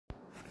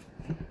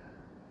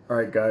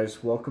Alright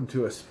guys, welcome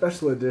to a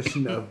special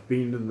edition of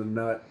Bean in the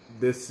Nut.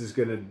 This is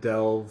going to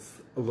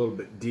delve a little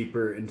bit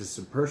deeper into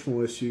some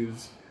personal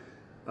issues.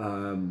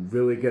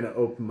 Really going to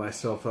open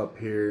myself up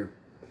here.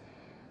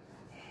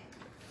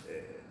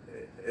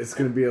 It's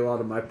going to be a lot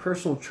of my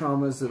personal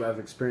traumas that I've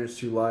experienced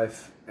through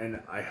life, and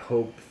I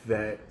hope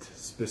that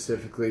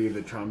specifically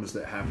the traumas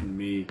that happened to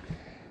me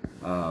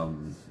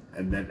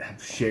and that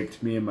have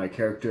shaped me and my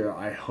character,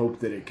 I hope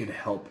that it can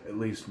help at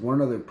least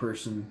one other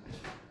person,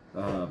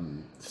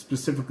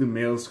 specifically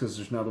males, because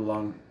there's not a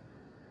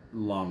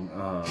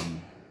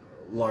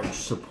large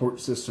support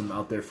system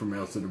out there for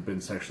males that have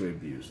been sexually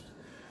abused.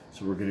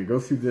 So we're going to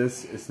go through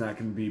this. It's not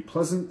going to be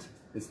pleasant.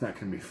 It's not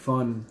going to be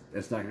fun.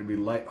 It's not going to be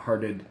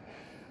lighthearted.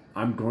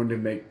 I'm going to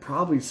make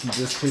probably some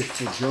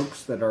distasteful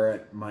jokes that are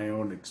at my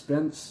own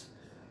expense,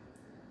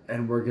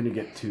 and we're going to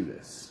get to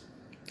this.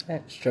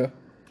 That's true.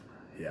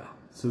 Yeah.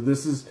 So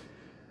this is...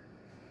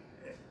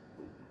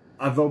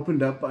 I've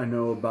opened up, I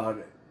know, about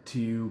it to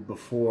you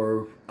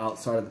before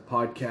outside of the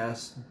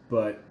podcast,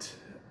 but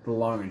the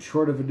long and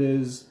short of it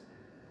is,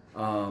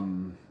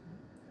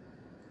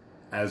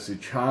 as a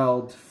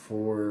child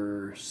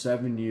for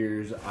 7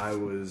 years, I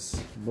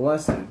was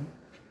molested.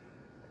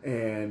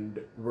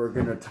 And we're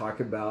going to talk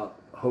about,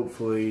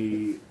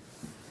 hopefully,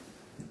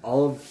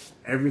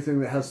 everything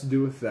that has to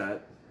do with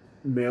that,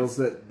 males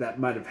that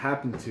might have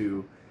happened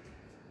to.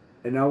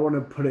 And I want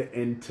to put it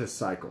into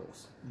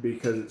cycles,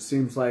 because it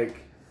seems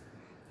like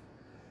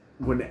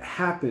when it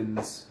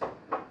happens,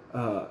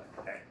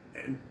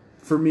 and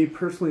for me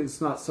personally, it's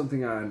not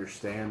something I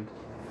understand,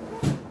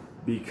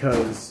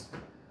 because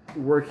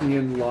working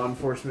in law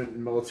enforcement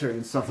and military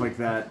and stuff like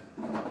that,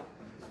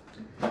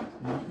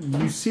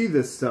 you see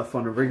this stuff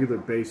on a regular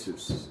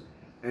basis,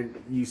 and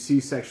you see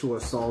sexual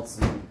assaults,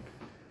 and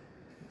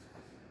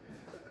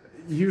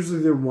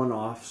usually they're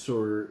one-offs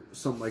or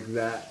something like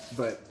that,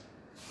 but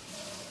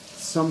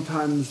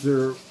sometimes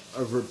they're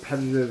a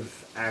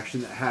repetitive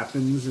action that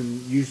happens,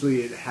 and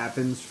usually it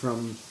happens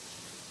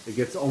it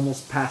gets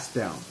almost passed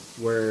down,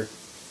 where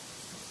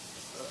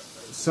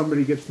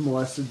somebody gets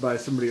molested by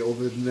somebody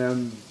older than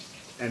them,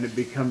 and it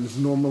becomes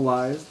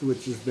normalized,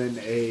 which has been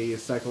a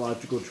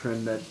psychological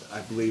trend that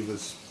I believe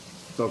was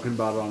spoken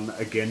about on,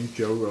 again,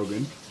 Joe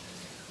Rogan.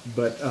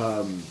 But,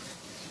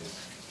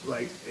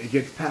 it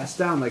gets passed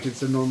down like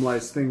it's a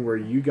normalized thing where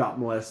you got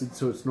molested,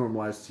 so it's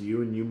normalized to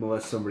you, and you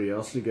molest somebody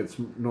else, and it gets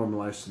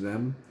normalized to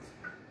them.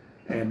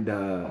 And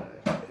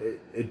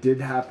it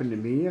did happen to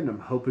me, and I'm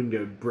hoping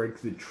to break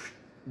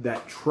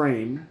that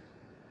train,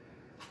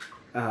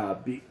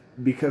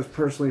 because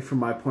personally, from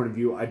my point of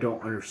view, I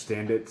don't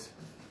understand it.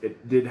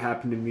 It did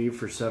happen to me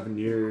for 7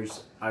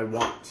 years. I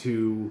want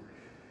to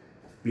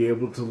be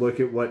able to look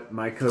at what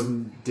my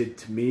cousin did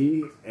to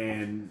me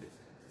and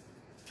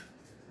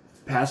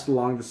pass it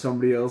along to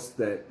somebody else,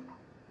 that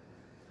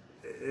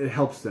it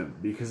helps them,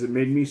 because it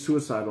made me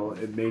suicidal.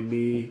 It made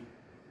me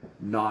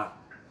not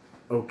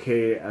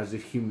okay as a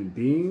human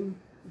being.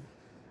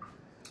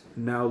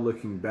 Now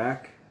looking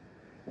back,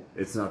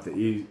 it's not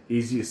the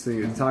easiest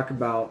thing to talk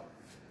about.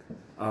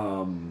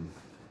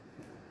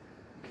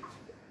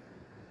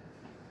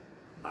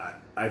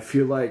 I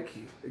feel like,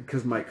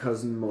 because my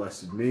cousin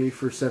molested me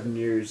for 7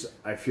 years,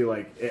 I feel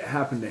like it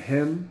happened to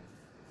him,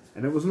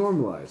 and it was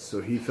normalized. So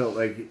he felt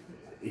like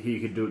he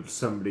could do it to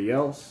somebody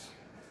else.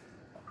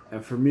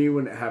 And for me,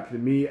 when it happened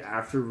to me,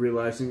 after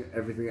realizing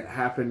everything that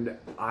happened,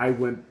 I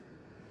went...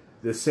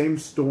 The same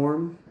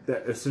storm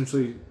that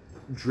essentially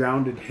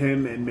drowned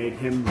him and made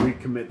him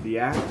recommit the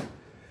act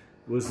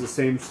was the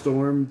same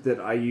storm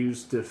that I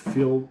used to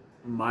fill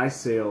my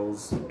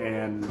sails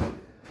and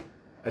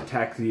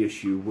attack the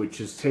issue, which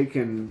has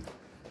taken,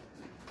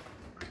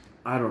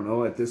 I don't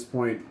know, at this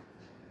point,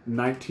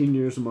 19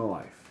 years of my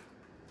life.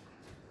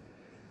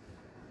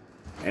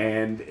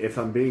 And if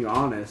I'm being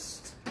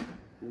honest,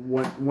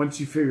 once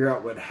you figure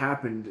out what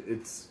happened,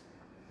 it's,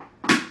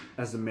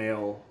 as a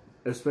male,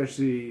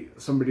 especially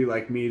somebody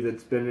like me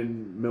that's been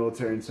in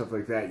military and stuff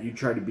like that, you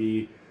try to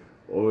be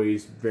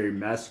always very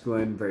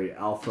masculine, very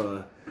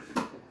alpha,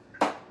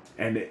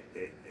 and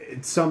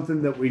it's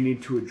something that we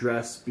need to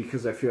address,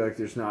 because I feel like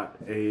there's not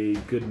a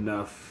good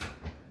enough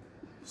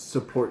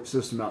support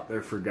system out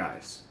there for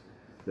guys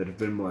that have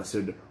been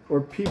molested,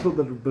 or people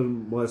that have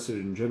been molested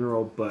in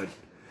general. But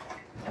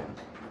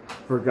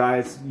for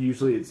guys,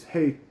 usually it's,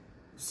 hey,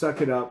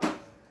 suck it up,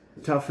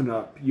 toughen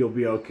up, you'll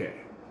be okay.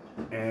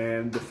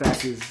 And the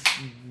fact is,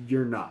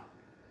 you're not.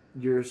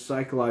 You're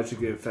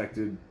psychologically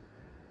affected,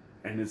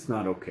 and it's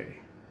not okay.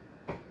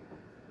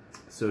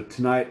 So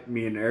tonight,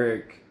 me and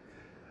Eric,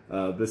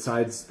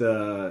 besides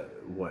the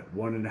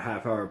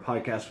 1.5 hour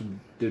podcast we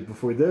did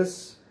before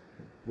this,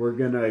 we're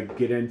gonna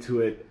get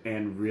into it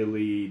and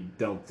really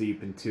delve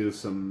deep into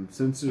some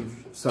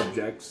sensitive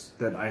subjects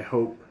that I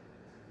hope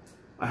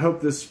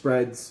this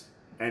spreads.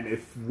 And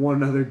if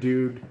one other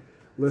dude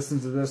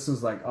listens to this and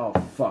is like, oh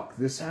fuck,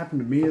 this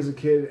happened to me as a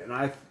kid and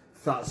I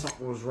thought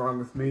something was wrong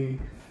with me,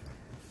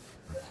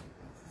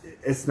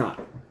 it's not.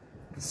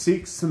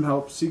 Seek some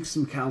help, seek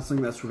some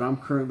counseling. That's what I'm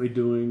currently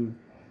doing.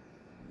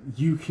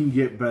 you can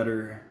get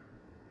better.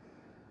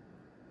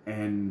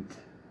 And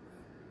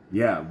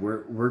yeah,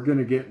 we're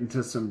gonna get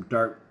into some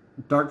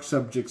dark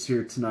subjects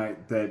here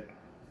tonight that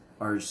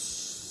are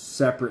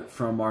separate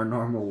from our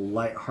normal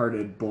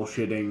lighthearted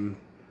bullshitting,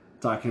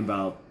 talking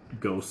about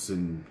ghosts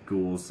and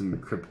ghouls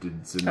and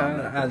cryptids and all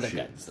that other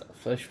shit. good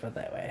stuff. Let's put it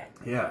that way.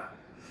 Yeah,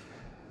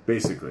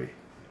 basically.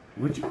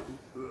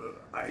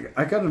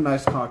 I got a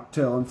nice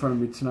cocktail in front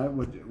of me tonight.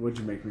 What'd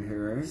you make me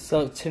here, Eric?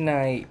 So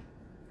tonight,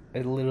 I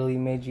literally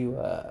made you.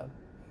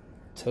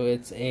 So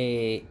it's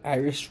a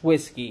Irish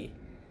whiskey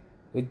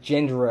with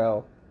ginger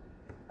ale,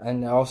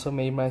 and I also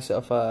made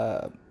myself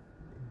a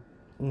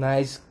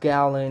nice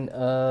gallon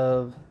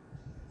of.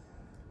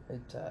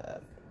 It.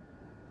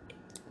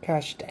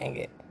 Gosh dang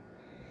it!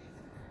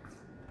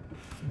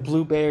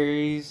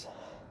 Blueberries,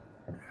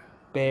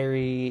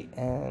 berry,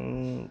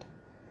 and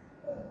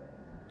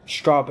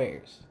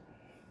strawberries.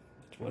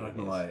 I'm not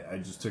gonna lie, I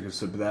just took a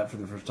sip of that for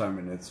the first time,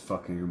 and it's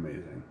fucking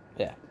amazing.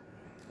 Yeah,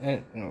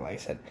 and like I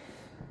said,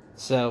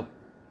 so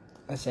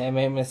I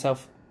made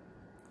myself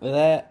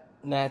that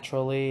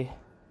naturally.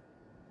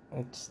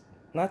 It's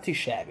not too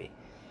shabby.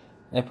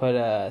 I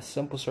put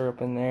simple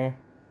syrup in there.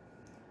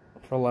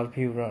 For a lot of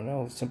people who don't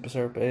know what simple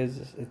syrup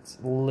is, it's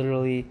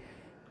literally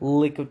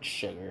liquid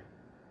sugar.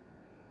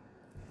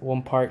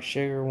 1 part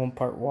sugar, 1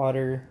 part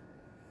water.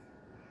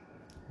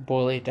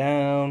 Boil it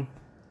down,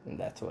 and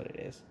that's what it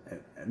is.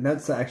 And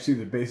that's actually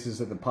the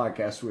basis of the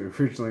podcast we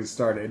originally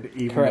started,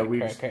 even Correct, though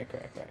we've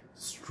correct.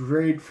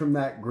 strayed from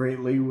that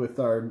greatly with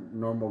our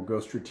normal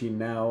ghost routine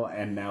now,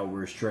 and now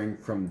we're straying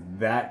from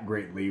that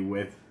greatly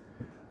with,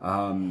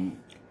 Well,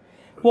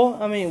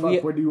 I mean,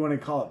 what do you want to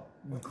call it?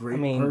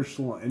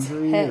 Personal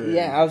injury?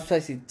 Yeah, I was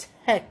saying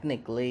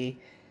technically,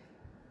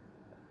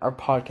 our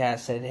podcast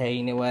said, hey,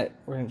 you know what?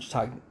 We're going to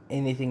talk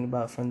anything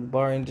about from the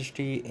bar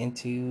industry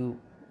into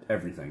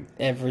everything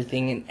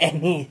and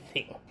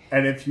anything.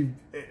 And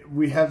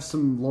we have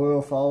some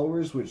loyal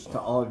followers, which to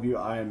all of you,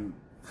 I am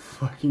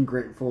fucking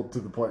grateful to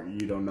the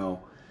point you don't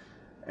know.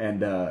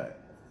 And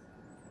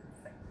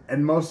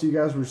most of you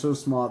guys were so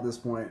small at this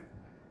point.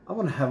 I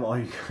want to have all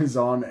you guys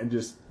on and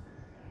just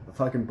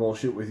fucking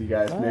bullshit with you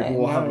guys. Maybe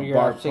we'll have a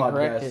bar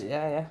podcast.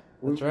 Yeah,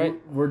 that's right.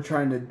 We're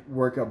trying to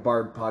work a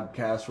bar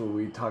podcast where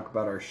we talk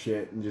about our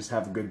shit and just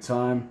have a good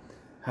time.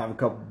 Have a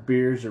couple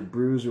beers or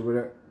brews or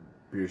whatever.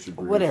 Beers or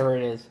brews. Whatever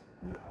it is.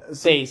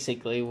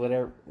 Basically,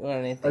 whatever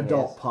anything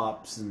adult is.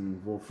 pops,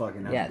 and we'll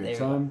fucking have a good there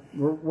time.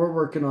 We're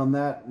working on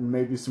that, and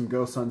maybe some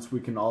ghost hunts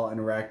we can all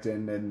interact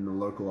in the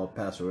local El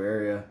Paso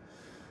area.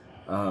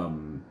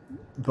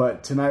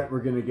 But tonight we're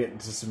gonna get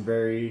into some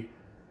very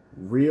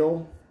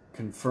real,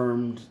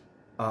 confirmed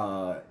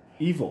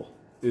evil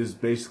is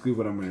basically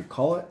what I'm gonna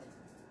call it.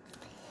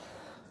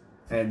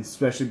 And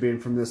especially being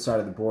from this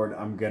side of the board,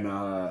 I'm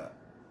gonna.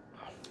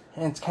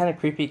 And it's kind of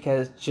creepy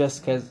because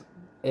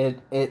it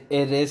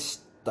is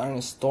starting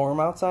to storm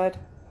outside.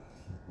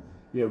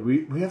 Yeah,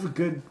 we have a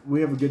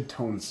good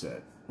tone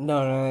set.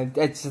 No,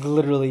 it's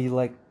literally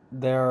like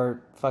there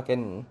are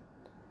fucking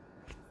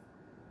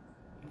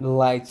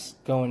lights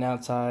going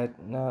outside.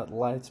 Not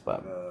lights,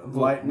 but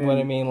lightning. What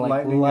I mean,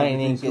 like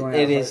lightning.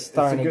 It is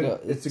starting to go.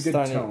 It's a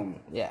good tone.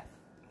 Yeah,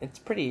 it's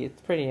pretty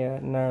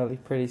gnarly,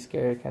 pretty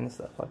scary kind of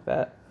stuff like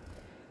that.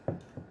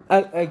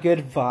 A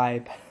good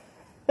vibe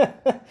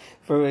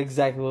for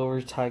exactly what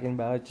we're talking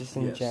about, just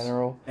in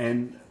general.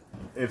 And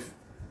if,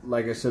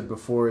 like I said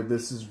before,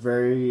 this is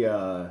very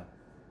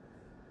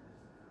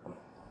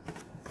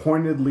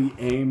pointedly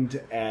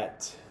aimed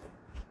at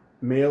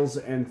males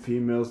and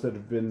females that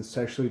have been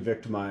sexually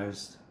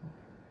victimized.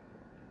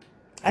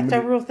 That's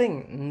a real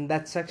thing.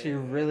 That's actually a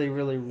really,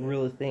 really,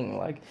 real thing.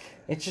 Like,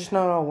 it's just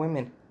not all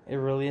women. It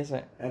really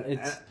isn't. It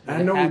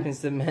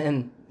happens to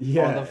men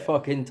all the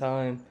fucking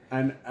time.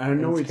 And I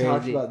know we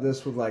talked about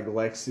this with like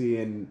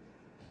Lexi, and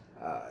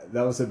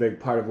that was a big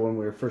part of when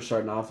we were first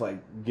starting off, like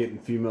getting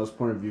females'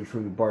 point of view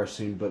from the bar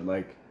scene. But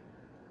like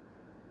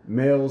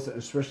males,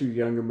 especially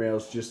younger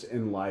males, just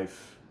in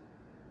life,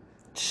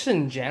 just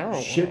in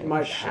general, shit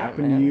might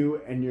happen to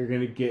you, and you're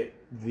gonna get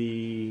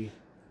the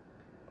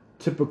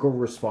typical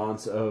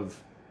response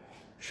of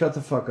 "shut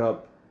the fuck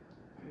up,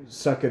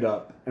 suck it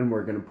up, and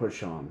we're gonna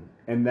push on."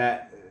 And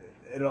that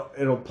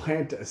it'll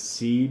plant a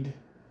seed.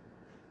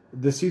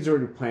 The seed's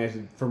already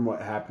planted from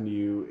what happened to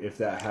you, if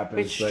that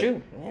happens. It's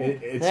true. Yeah.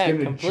 It's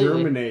going to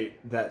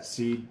germinate that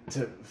seed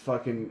to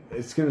fucking...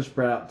 It's going to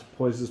spread out to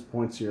poisonous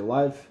points of your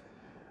life.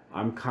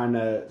 I'm kind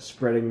of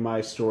spreading my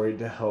story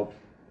to help.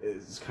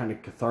 It's kind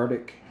of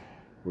cathartic.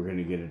 We're going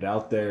to get it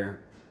out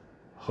there.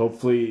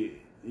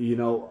 Hopefully, a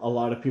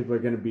lot of people are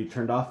going to be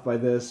turned off by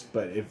this.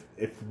 But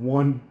if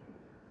one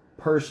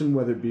person,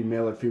 whether it be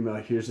male or female,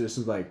 hears this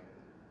and is like,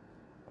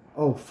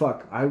 oh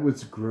fuck, I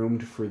was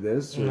groomed for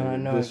this or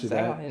this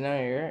exactly. or that.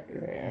 No, you're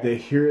right. They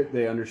hear it,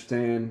 they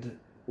understand.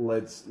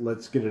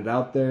 Let's get it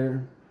out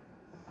there.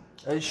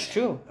 It's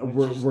true.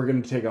 We're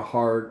going to take a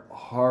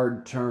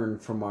hard turn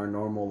from our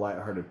normal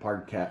lighthearted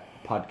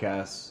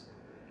podcasts,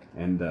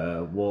 and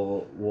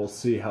we'll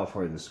see how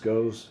far this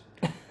goes.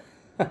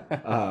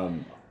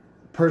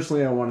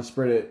 Personally, I want to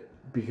spread it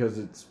because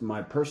it's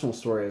my personal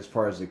story as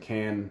far as it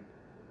can,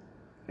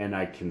 and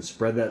I can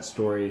spread that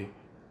story,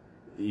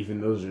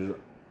 even though there's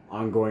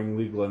ongoing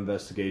legal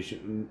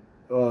investigation.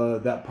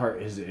 That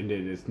part has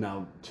ended. It's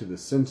now to the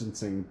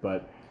sentencing,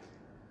 but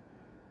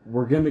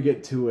we're going to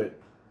get to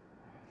it.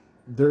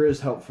 There is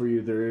help for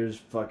you. There is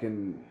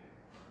fucking...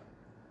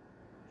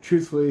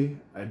 Truthfully,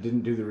 I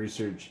didn't do the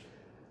research.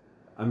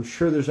 I'm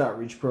sure there's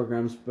outreach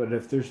programs, but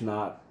if there's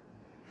not,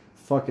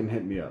 fucking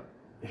hit me up.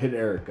 Hit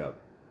Eric up.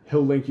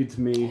 He'll link you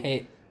to me.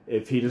 Hey,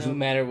 if he doesn't... no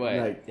matter what,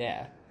 like,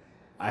 yeah.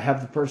 I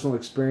have the personal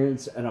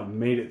experience, and I've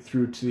made it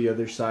through to the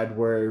other side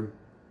where,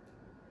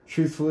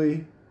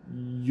 truthfully,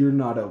 you're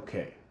not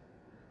okay.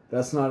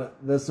 That's not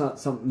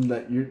something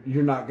that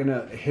you're not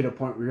gonna hit a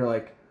point where you're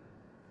like,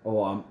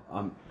 oh,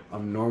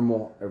 I'm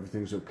normal,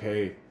 everything's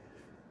okay.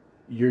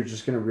 You're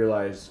just gonna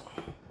realize,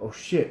 oh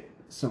shit,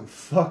 some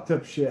fucked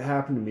up shit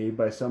happened to me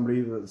by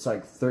somebody that's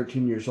like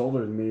 13 years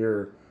older than me,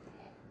 or,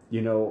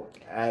 you know,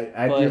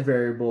 at your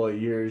variable of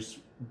years,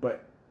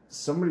 but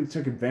somebody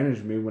took advantage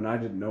of me when I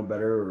didn't know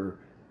better, or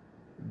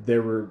they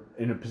were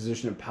in a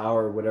position of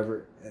power or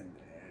whatever. And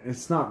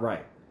it's not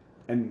right.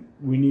 And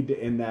we need to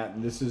end that.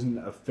 And this isn't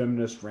a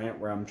feminist rant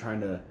where I'm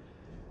trying to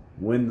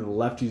win the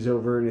lefties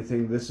over or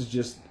anything. This is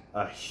just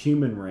a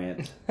human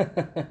rant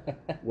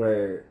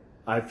where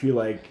I feel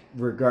like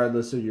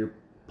regardless of your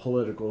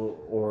political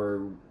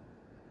or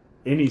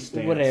any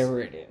stance,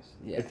 whatever it is,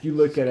 yeah. If you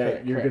look at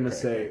it, you're going to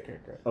say,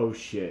 oh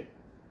shit,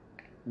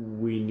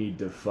 we need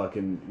to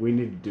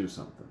do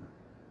something.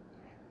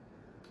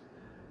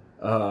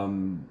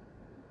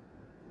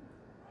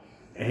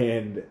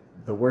 And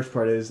the worst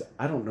part is,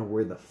 I don't know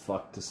where the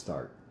fuck to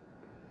start.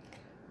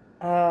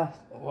 Well,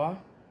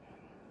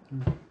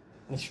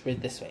 let's put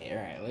it this way. All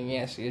right, let me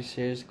ask you a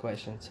series of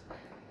questions.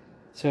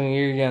 So when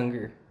you're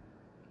younger,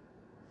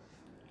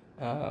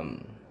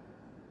 oh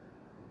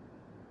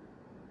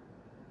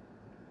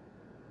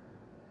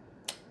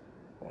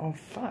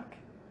fuck,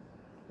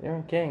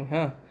 you're kidding,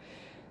 huh?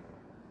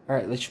 All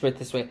right, let's put it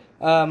this way.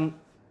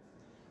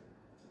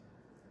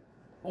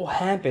 What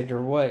happened,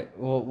 or what?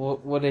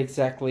 What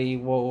exactly?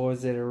 What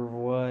was it, or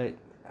what?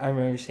 I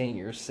remember saying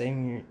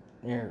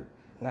you're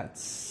not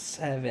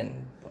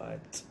 7,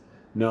 but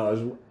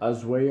no, I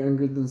was way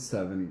younger than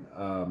 7.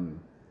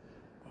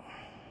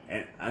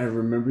 And I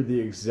remember the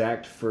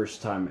exact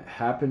first time it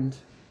happened.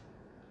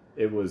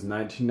 It was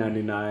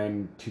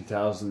 1999,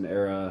 2000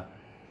 era.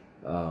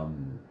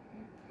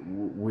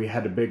 We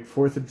had a big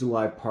 4th of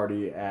July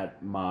party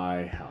at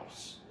my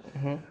house.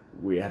 Mm-hmm.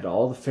 We had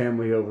all the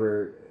family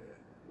over.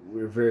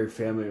 We were a very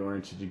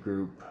family-oriented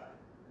group.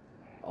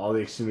 All the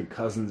extended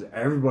cousins,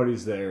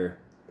 everybody's there.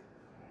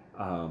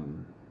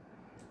 And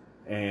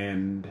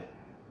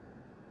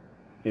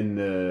in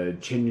the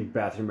changing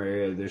bathroom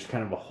area, there's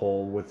kind of a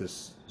hole with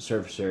this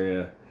surface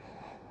area,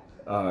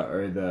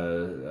 or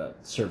the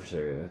surface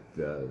area,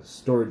 the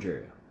storage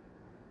area.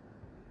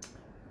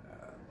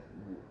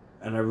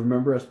 And I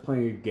remember us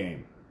playing a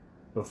game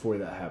before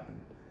that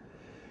happened.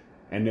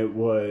 And it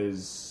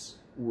was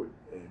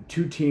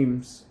 2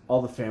 teams,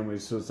 all the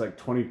families, so it's like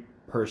 20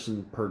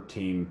 person per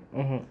team.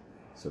 Mm-hmm.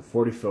 So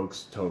 40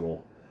 folks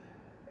total.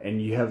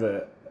 And you have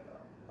a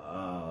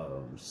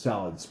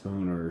salad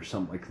spoon or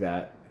something like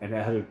that, and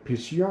it had a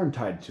piece of yarn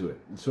tied to it.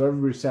 And so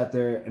everybody sat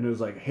there, and it was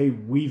like, hey,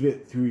 weave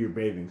it through your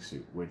bathing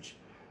suit, which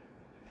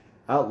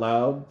out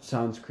loud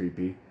sounds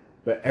creepy,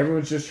 but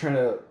everyone's just trying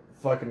to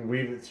fucking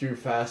weave it through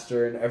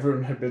faster, and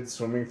everyone had been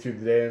swimming through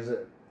the day.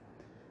 It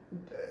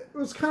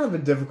was kind of a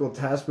difficult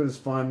task, but it's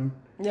fun.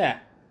 Yeah.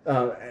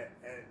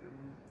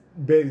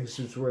 Bathing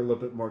suits were a little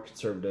bit more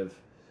conservative,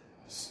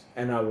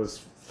 and I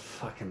was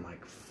fucking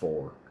like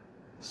 4.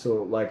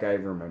 So, like, I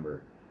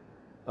remember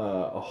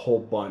a whole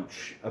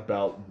bunch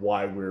about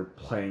why we're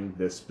playing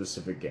this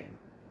specific game.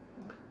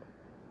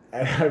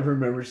 And I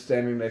remember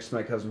standing next to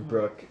my cousin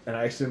Brooke, and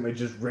I accidentally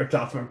just ripped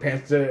off my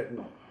pants, did it,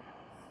 and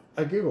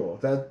I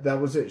giggled. That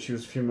was it. She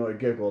was female, I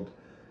giggled.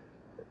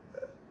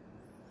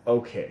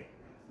 Okay.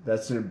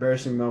 That's an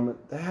embarrassing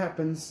moment. That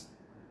happens.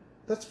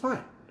 That's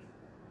fine.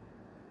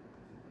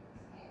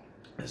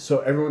 So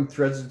everyone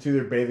threads it through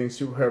their bathing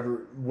suit.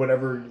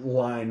 Whatever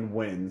line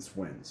wins.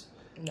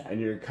 Yeah.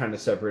 And you're kind of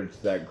separated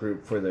to that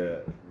group for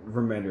the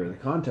remainder of the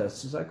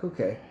contest. It's like,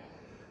 okay.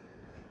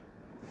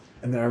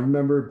 And then I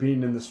remember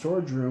being in the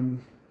storage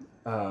room,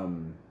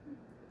 and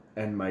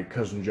my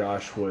cousin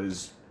Josh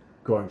was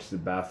going to the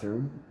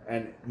bathroom,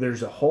 and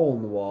there's a hole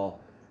in the wall.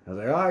 I was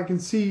like, oh, I can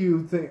see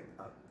you.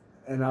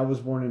 And I was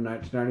born in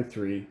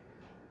 1993.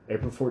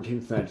 April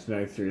 14th,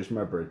 1993 is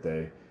my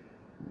birthday.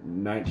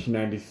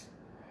 1990,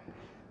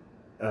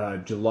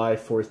 July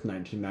 4th,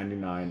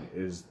 1999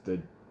 is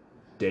the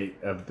date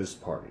of this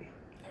party.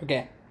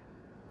 Okay.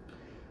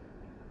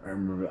 I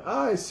remember,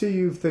 I see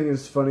you thing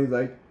is funny.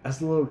 Like,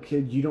 as a little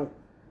kid, you don't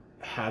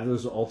have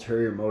those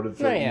ulterior motives.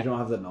 No, yeah. You don't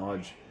have that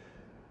knowledge.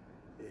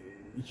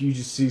 You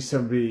just see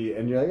somebody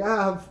and you're like,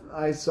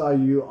 I saw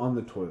you on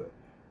the toilet.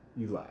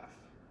 You laugh.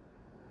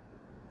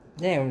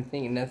 Yeah, I'm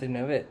thinking nothing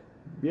of it.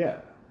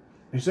 Yeah.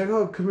 And she's like,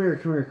 oh, come here.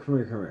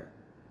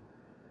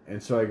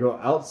 And so I go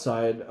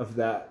outside of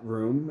that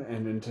room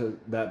and into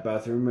that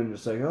bathroom, and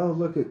it's like, oh,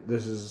 look at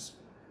this is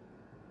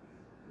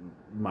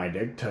my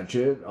dick. Touch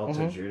it. I'll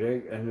touch your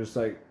dick. And it's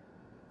like,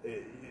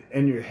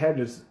 in your head,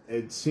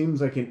 it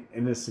seems like an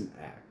innocent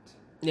act.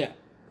 Yeah.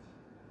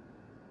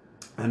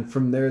 And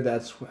from there,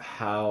 that's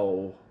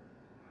how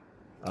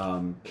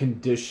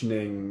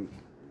conditioning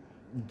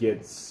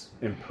gets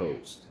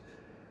imposed.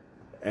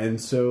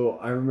 And so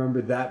I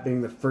remember that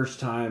being the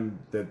first time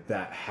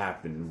that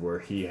happened, where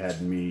he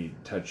had me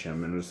touch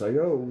him, and it was like,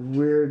 oh,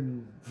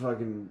 weird,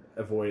 fucking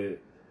avoid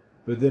it.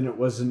 But then it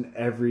wasn't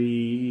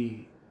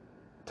every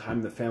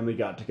time the family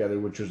got together,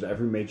 which was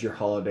every major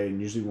holiday,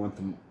 and usually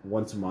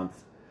once a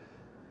month,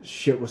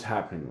 shit was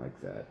happening like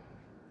that.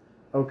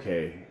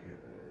 Okay,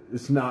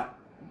 it's not.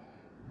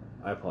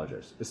 I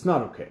apologize. It's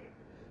not okay,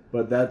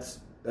 but that's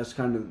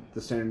kind of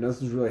the standard.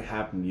 Nothing's really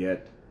happened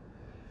yet.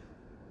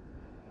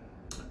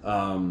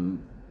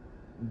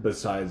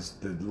 Besides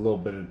the little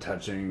bit of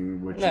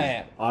touching, which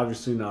is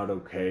obviously not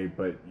okay,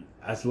 but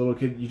as a little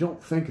kid, you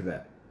don't think of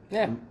that.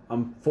 Yeah.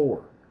 I'm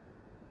 4,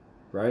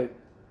 right?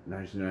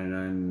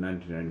 1999,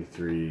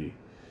 1993.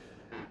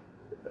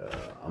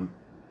 I'm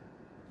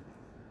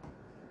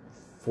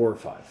 4 or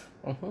 5.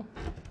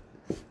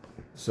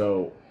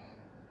 So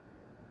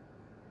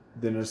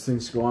then as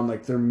things go on,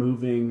 like they're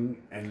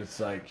moving, and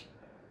it's like,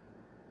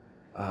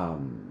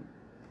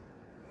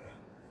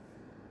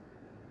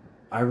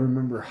 I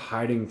remember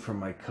hiding from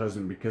my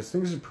cousin because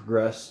things had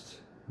progressed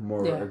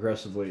more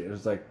aggressively. It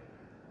was like,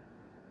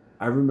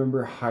 I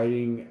remember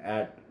hiding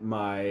at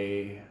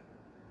my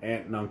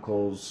aunt and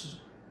uncle's.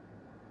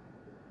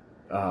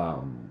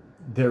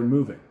 They're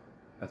moving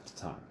at the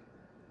time.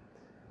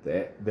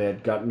 They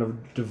had gotten a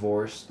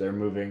divorce. They're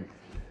moving.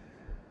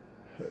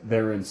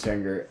 They're in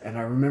Sanger. And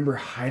I remember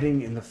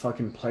hiding in the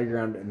fucking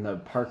playground in the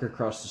park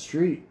across the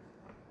street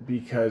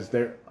because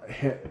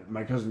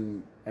my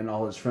cousin and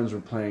all his friends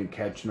were playing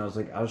catch, and I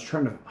was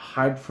trying to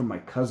hide from my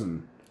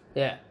cousin.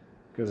 Yeah.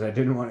 Because I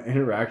didn't want to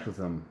interact with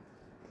him.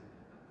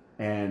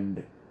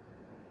 And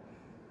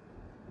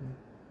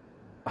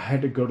I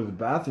had to go to the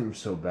bathroom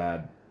so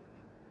bad,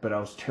 but I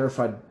was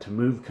terrified to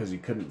move because he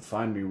couldn't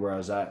find me where I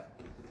was at,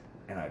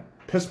 and I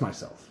pissed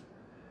myself.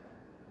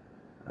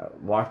 I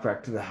walked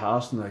back to the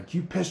house, and they're like,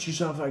 you pissed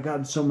yourself, I got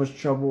in so much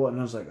trouble, and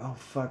I was like, oh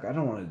fuck, I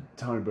don't want to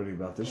tell anybody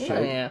about this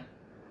shit. Yeah.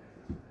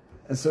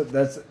 And so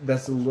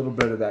that's a little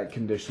bit of that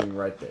conditioning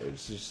right there.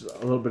 It's just a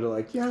little bit of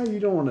like, yeah, you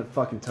don't want to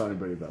fucking tell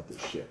anybody about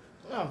this shit.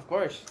 No, of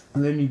course.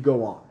 And then you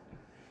go on.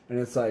 And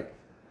it's like,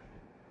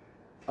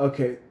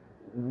 okay,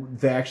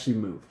 they actually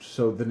moved.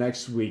 So the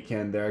next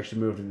weekend, they're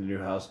actually moved to the new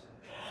house.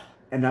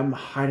 And I'm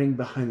hiding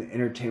behind the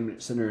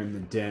entertainment center in the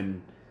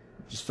den,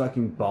 just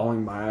fucking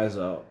bawling my eyes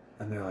out.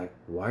 And they're like,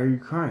 why are you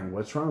crying?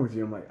 What's wrong with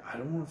you? I'm like, I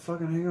don't want to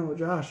fucking hang out with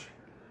Josh.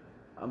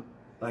 I'm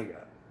like,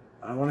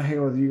 I want to hang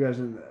out with you guys,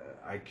 and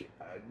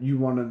you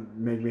want to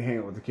make me hang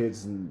out with the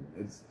kids, and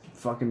it's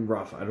fucking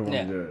rough. I don't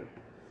want to do it.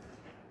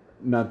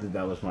 Not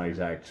that was my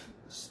exact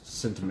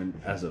sentiment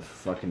as a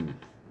fucking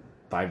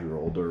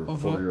 5-year-old or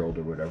 4-year-old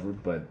or whatever,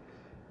 but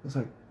it's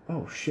like,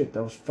 oh shit,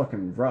 that was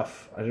fucking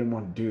rough. I didn't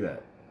want to do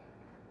that.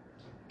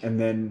 And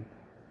then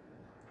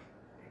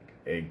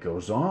it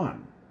goes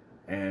on,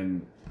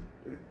 and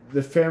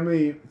the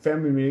family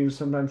meetings,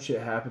 sometimes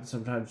shit happened,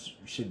 sometimes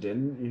shit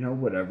didn't,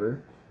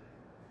 whatever.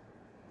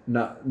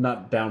 Not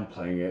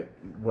downplaying it,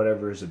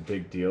 whatever is a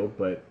big deal,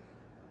 but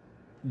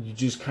you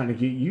just kind of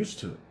get used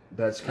to it.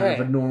 That's kind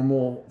of a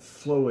normal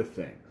flow of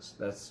things.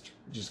 That's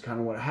just kind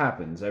of what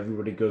happens.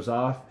 Everybody goes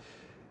off.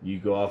 You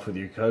go off with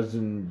your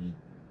cousin.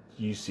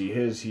 You see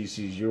his. He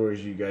sees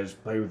yours. You guys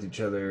play with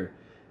each other.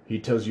 He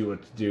tells you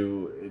what to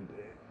do.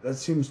 That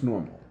seems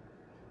normal.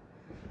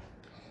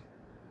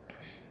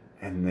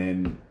 And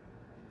then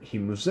he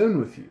moves in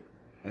with you.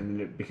 And then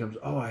it becomes,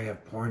 oh, I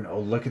have porn. Oh,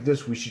 look at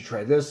this. We should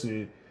try this.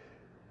 And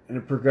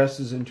it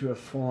progresses into a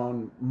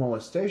full-on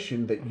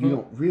molestation that you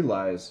don't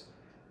realize.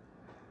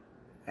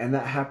 And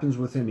that happens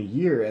within a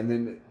year. And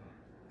then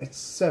it's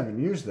 7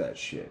 years of that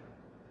shit.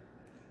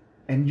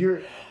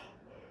 And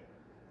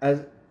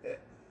as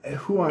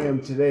who I am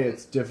today,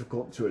 it's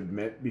difficult to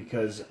admit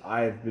because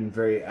I have been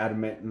very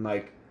adamant and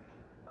like,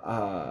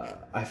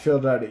 I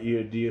failed out at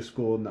EOD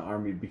school in the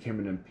Army, became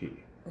an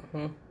MP.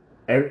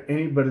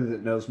 Anybody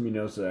that knows me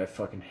knows that I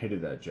fucking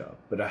hated that job.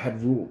 But I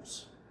had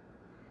rules.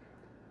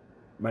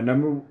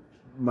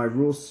 My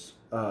rules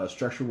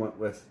structure went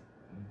with,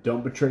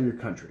 don't betray your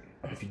country.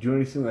 If you do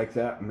anything like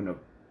that, I'm going to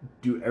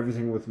do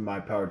everything within my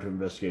power to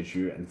investigate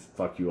you and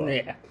fuck you up.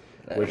 Yeah.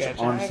 Which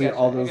honestly,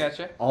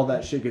 all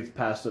that shit gets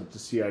passed up to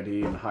CID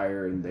and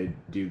higher, and they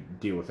do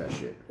deal with that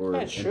shit. Or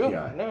That's NPI. true.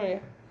 No,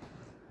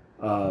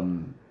 yeah.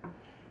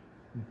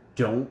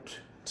 Don't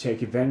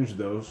take advantage of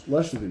those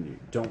lesser than you.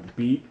 Don't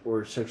beat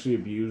or sexually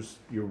abuse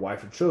your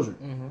wife or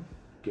children.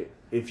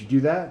 If you do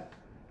that,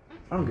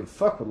 I don't give a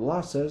fuck what the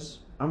law says.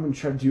 I'm going to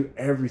try to do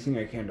everything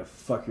I can to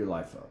fuck your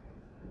life up.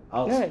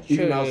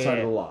 Even outside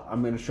of the law,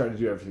 I'm going to try to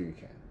do everything I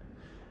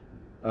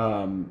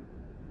can.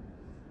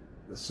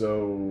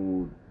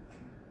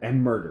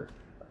 And murder.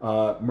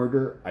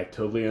 Murder, I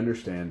totally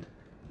understand.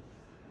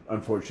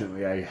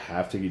 unfortunately, I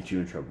have to get you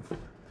in trouble for.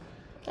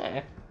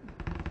 Eh.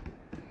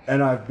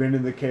 And I've been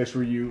in the case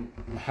where you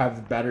have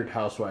the battered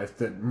housewife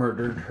that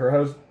murdered her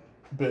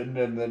husband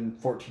and then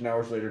 14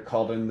 hours later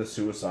called in the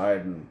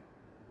suicide. And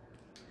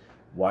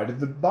why did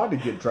the body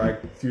get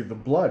dragged through the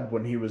blood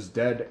when he was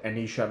dead and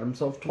he shot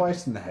himself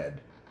twice in the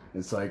head?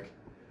 It's like,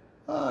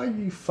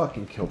 you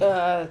fucking killed him.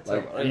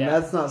 And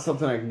that's not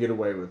something I can get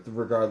away with,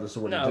 regardless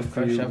of what he did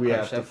for you. We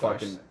have to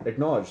fucking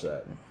acknowledge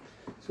that.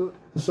 So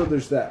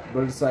there's that.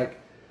 But it's like,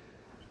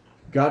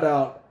 got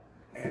out,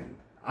 and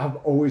I've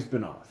always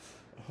been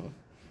off.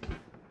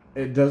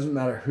 It doesn't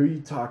matter who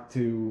you talk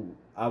to.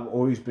 I've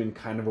always been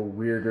kind of a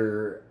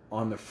weirder,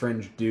 on the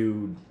fringe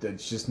dude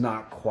that's just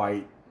not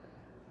quite.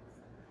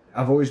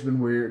 I've always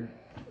been weird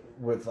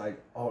with, like,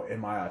 oh,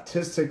 am I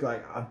autistic?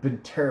 Like, I've been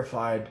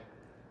terrified.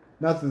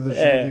 Not that there's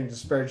anything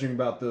disparaging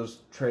about those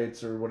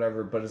traits or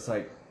whatever, but it's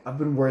like, I've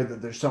been worried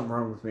that there's something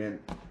wrong with me, and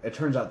it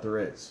turns out there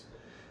is.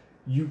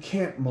 You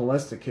can't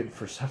molest a kid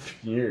for 7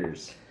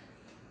 years.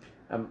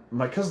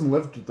 My cousin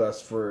lived with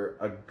us for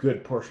a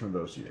good portion of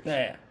those years.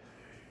 Yeah.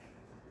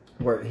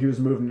 Where he was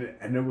moving,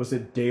 and it was a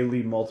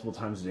daily, multiple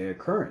times a day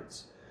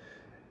occurrence.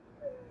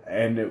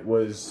 And it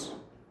was...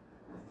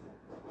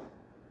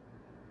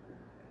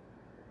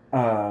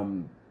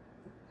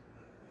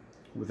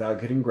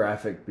 without getting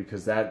graphic,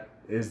 because that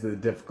is the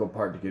difficult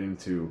part to get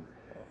into.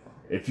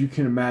 If you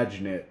can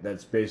imagine it,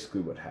 that's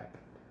basically what happened.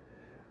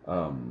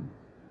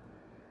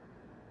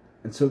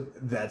 And so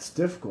that's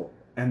difficult.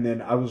 And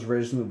then I was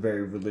raised in a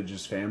very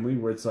religious family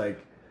where it's like,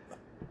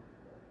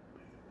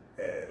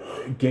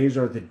 gays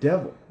are the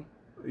devil.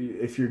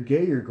 If you're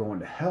gay, you're going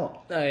to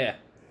hell. Oh, yeah.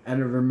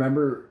 And I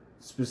remember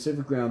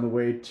specifically on the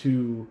way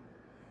to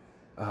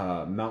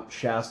Mount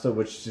Shasta,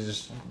 which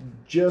is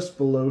just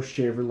below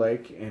Shaver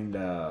Lake and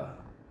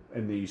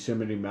in the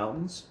Yosemite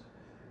Mountains.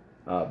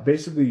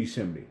 Basically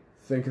Yosemite.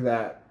 Think of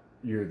that,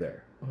 you're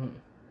there. Mm-hmm.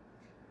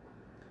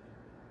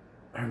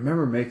 I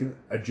remember making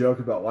a joke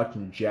about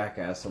watching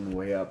Jackass on the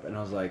way up, and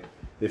I was like,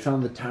 they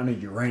found the town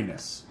of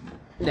Uranus.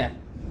 Yeah.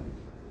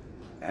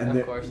 And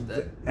of course,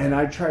 and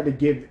I tried to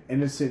give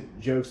innocent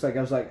jokes. I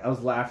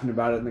was laughing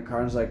about it in the car.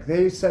 And I was like,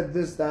 they said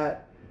this,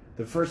 that.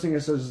 The first thing I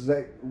said is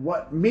like,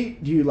 what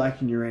meat do you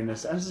like in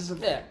Uranus? I was just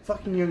a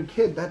fucking young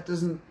kid. That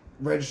doesn't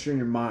register in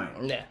your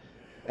mind. Yeah.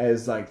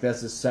 As like,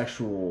 that's a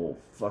sexual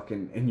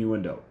fucking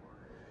innuendo.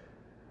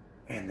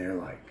 And they're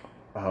like,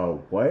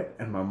 oh, what?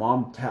 And my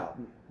mom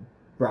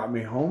brought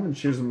me home, and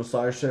she was a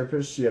massage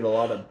therapist. She had a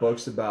lot of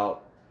books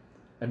about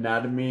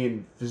anatomy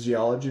and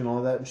physiology and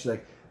all that. And she's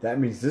like, that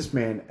means this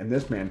man and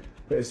this man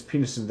put his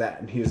penis in that,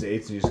 and he has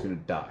AIDS, and he's going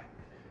to die.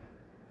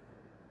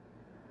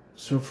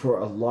 So for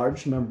a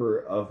large number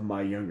of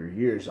my younger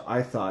years,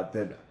 I thought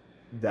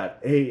that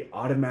A,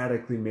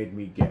 automatically made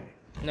me gay.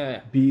 No,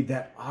 yeah. B,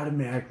 that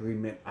automatically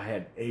meant I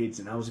had AIDS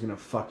and I was going to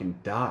fucking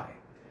die.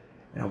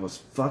 And I was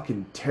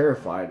fucking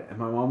terrified. And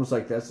my mom was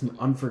like, that's an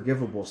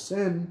unforgivable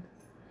sin.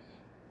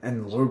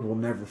 And the Lord will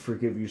never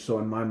forgive you. So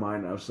in my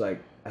mind, I was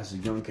like, as a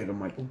young kid, I'm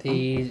like, I'm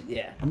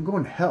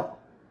going to hell.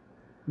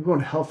 I'm going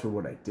to hell for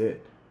what I did.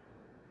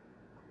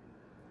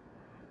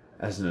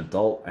 As an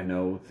adult, I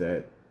know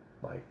that,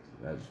 like,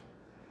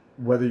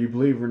 whether you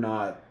believe or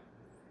not,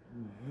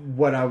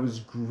 what I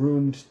was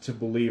groomed to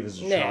believe as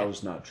a child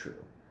was not true.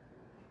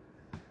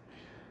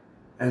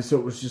 And so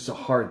it was just a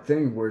hard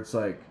thing where it's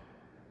like,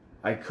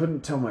 I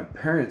couldn't tell my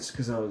parents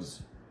because I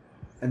was,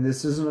 and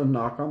this isn't a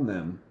knock on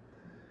them,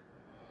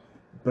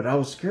 but I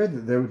was scared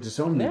that they would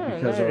disown me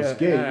because I was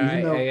gay.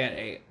 Even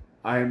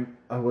though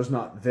I was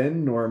not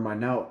then, nor am I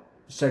now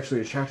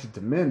sexually attracted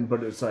to men,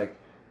 but it's like,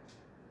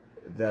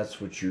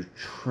 that's what you're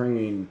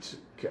trained,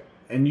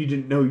 and you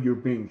didn't know you're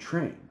being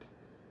trained.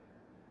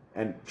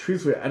 And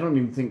truthfully, I don't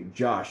even think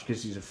Josh,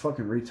 because he's a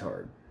fucking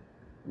retard,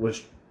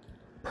 was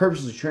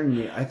purposely training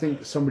me. I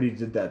think somebody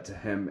did that to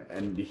him,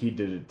 and he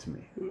did it to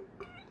me.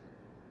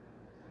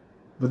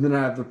 But then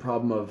I have the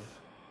problem of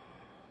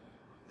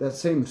that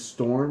same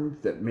storm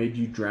that made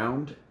you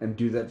drown and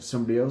do that to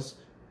somebody else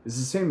is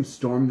the same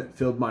storm that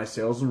filled my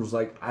sails and was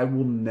like, I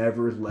will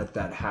never let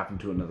that happen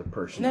to another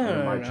person. No,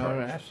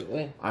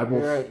 absolutely. I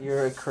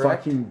will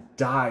fucking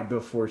die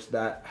before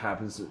that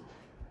happens.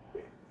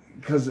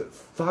 Because it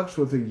fucks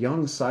with a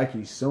young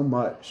psyche so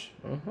much.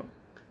 Mm-hmm.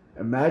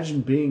 Imagine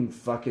being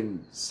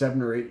fucking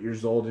 7 or 8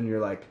 years old and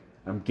you're like,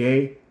 I'm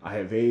gay, I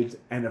have AIDS,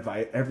 and if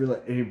I ever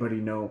let anybody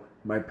know,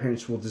 my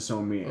parents will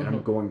disown me and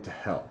I'm going to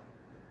hell.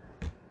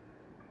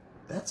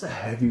 That's a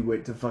heavy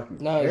weight to fucking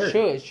carry. No,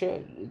 it's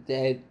true.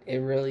 It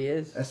really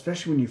is.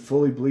 Especially when you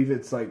fully believe it.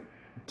 It's like,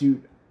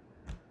 dude,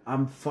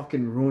 I'm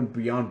fucking ruined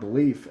beyond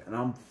belief and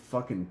I'm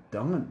fucking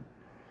done.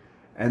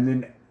 And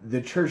then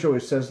the church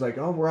always says like,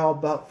 oh, we're all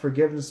about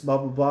forgiveness, blah,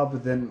 blah, blah.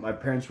 But then my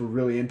parents were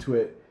really into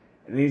it.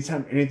 And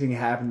anytime anything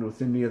happened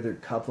with any other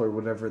couple or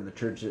whatever in the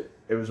church,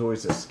 it was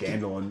always a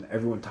scandal and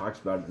everyone talks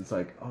about it. It's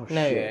like, oh,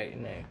 shit.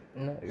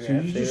 No, so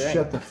you just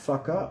shut the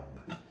fuck up.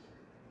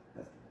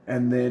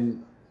 And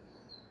then,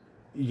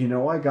 you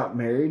know, I got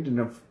married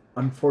and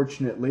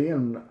unfortunately,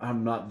 and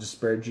I'm not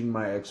disparaging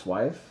my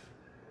ex-wife,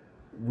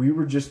 we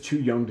were just too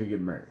young to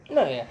get married.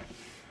 No, yeah.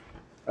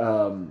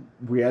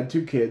 We had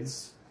 2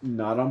 kids,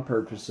 not on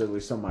purpose, at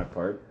least on my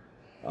part.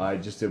 I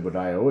just did what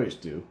I always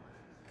do.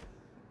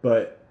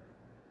 And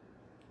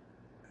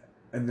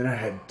then I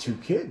had 2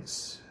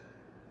 kids.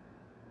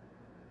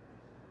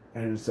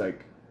 And it's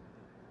like,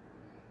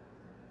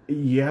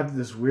 you have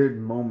this weird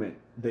moment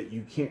that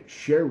you can't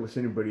share with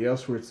anybody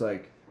else where it's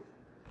like,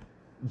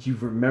 you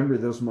remember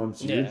those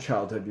moments in your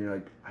childhood and you're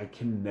like, I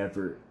can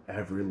never,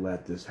 ever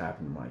let this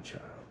happen to my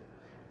child.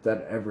 If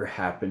that ever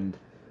happened,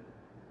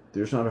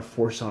 there's not a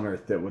force on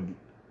earth that would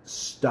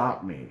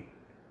stop me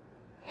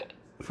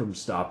from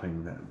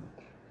stopping them.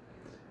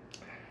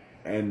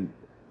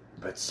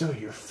 But still,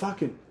 you're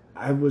fucking...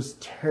 I was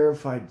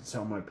terrified to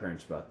tell my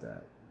parents about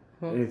that.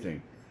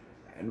 Anything.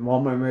 And while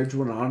my marriage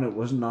went on, it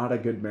was not a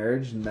good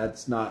marriage. And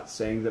that's not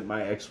saying that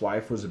my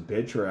ex-wife was a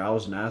bitch or I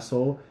was an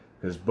asshole.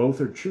 Because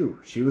both are true.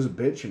 She was a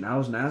bitch and I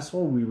was an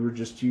asshole. We were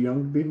just too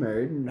young to be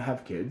married and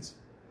have kids.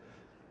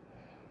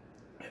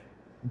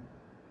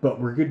 But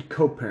we're good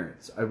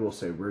co-parents, I will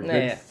say. We're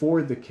good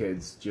for the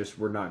kids, just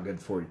we're not good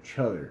for each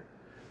other.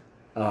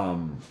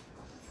 And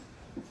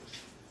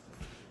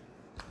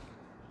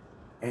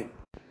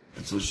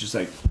so it's just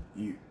like,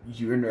 you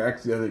interact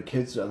with the other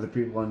kids, other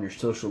people on your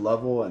social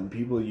level, and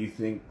people you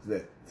think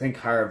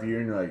higher of you,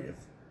 and you're like, if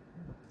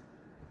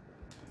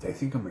they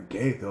think I'm a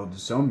gay, they'll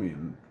disown me.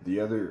 And the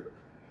other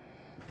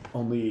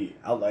only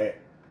outlet,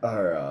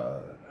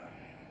 or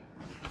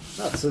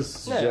not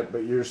citizenship,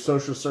 but your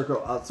social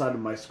circle outside of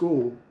my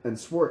school and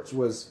sports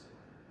was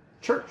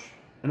church.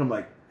 And I'm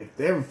like, if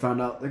they ever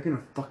found out, they're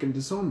gonna fucking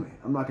disown me.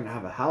 I'm not gonna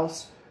have a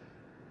house.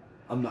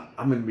 I'm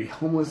gonna be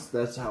homeless.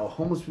 That's how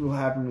homeless people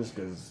happen, is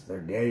because they're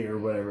gay or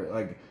whatever.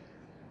 Like,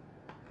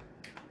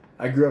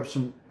 I grew up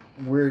some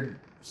weird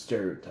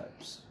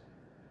stereotypes.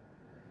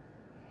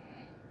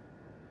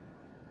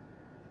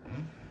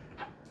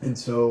 And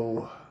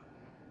so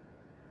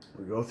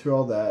we go through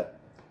all that.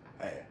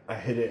 I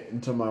hit it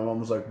until my mom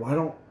was like, why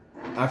don't,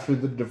 after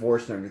the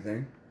divorce and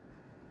everything,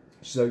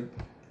 she's like,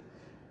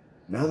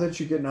 now that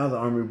you're getting out of the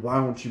army, why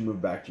won't you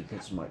move back to your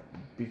kids? I'm like,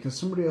 because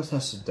somebody else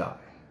has to die.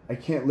 I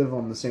can't live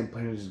on the same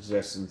plane of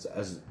existence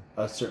as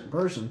a certain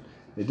person.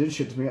 They did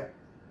shit to me.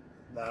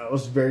 That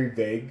was very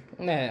vague.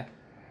 Yeah.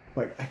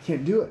 Like, I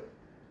can't do it.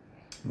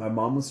 My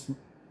mom was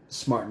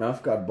smart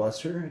enough, God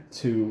bless her,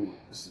 to,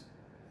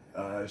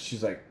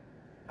 she's like,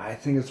 I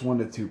think it's 1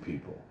 to 2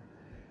 people.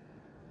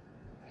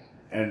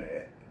 And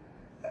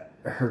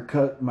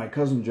my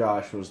cousin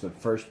Josh was the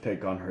first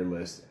pick on her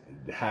list.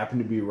 It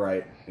happened to be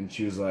right, and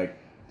she was like,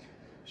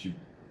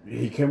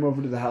 he came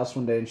over to the house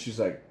one day, and she's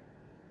like,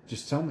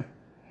 just tell me.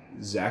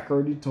 Zach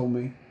already told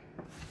me.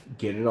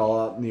 Get it all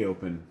out in the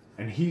open.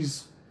 And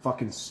he's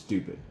fucking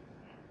stupid.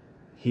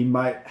 He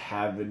might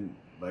have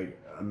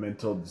a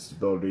mental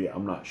disability.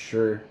 I'm not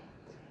sure.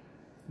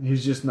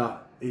 He's just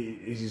not.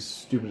 He's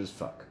stupid as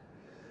fuck.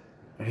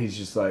 And he's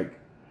just like,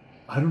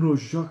 I don't know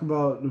what you're talking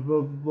about.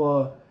 Blah, blah,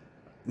 blah.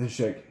 And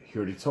she's like, he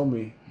already told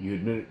me. You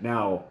admit it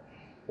now,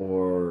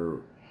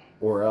 or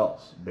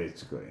else,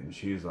 basically. And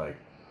she's like,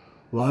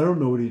 well, I don't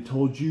know what he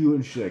told you.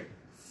 And she's like,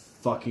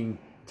 fucking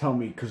tell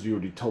me, because you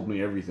already told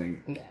me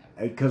everything. Yeah.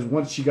 Because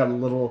once she got a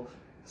little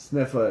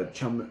sniff of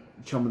chum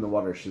in the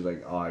water, she's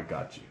like, oh, I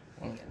got you.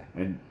 Okay.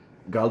 And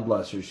God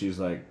bless her, she's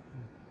like,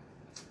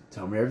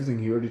 tell me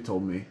everything he already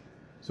told me.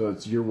 So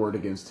it's your word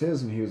against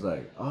his. And he was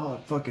like, oh,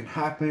 it fucking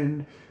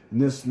happened,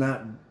 and this and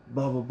that,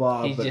 blah, blah,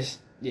 blah.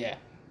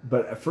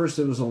 But at first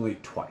it was only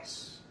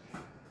twice.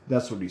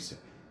 That's what he said.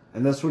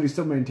 And that's what he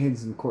still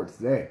maintains in court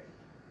today.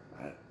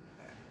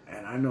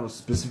 And I know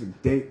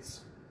specific dates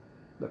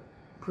that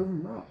prove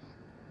him wrong.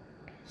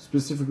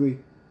 Specifically,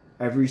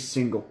 every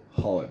single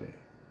holiday.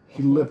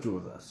 He lived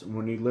with us. And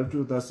when he lived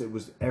with us, it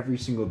was every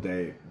single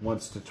day,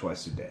 once to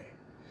twice a day.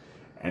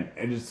 And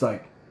it's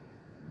like,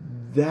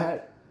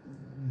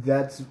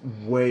 that's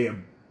way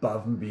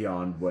above and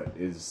beyond what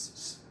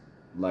is,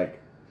 like,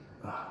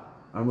 I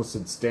almost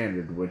said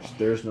standard, which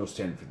there's no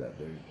standard for that.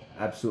 There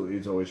absolutely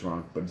is always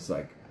wrong. But it's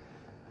like,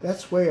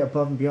 that's way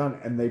above and beyond.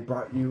 And they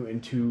brought you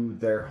into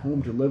their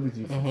home to live with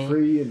you for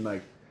free. And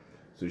like,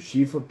 so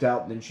she flipped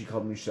out. And then she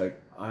called me. She's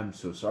like, I'm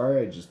so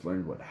sorry. I just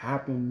learned what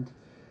happened.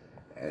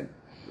 And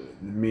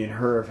me and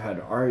her have had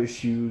our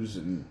issues.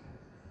 And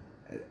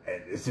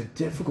it's a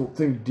difficult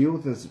thing to deal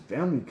with as a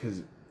family.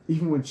 Because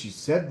even when she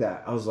said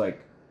that, I was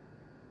like,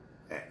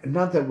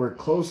 not that we're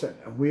close.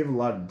 We have a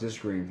lot of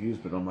disagreeing views.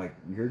 But I'm like,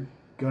 you're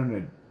going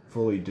to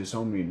fully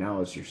disown me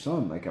now as your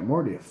son. Like, I'm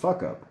already a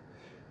fuck up.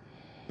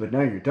 But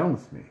now you're done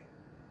with me.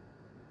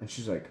 And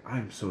she's like,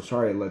 I'm so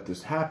sorry I let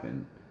this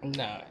happen.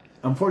 No.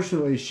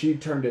 Unfortunately, she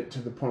turned it to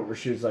the point where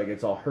she was like,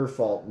 it's all her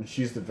fault, and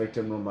she's the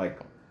victim. And I'm like,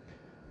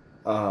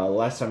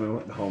 last time we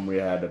went home, we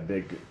had a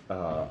big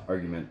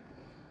argument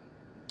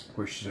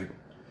where she's like,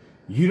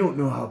 you don't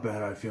know how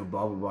bad I feel,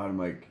 blah, blah, blah. I'm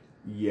like,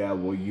 yeah,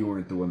 well, you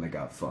weren't the one that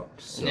got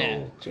fucked. So.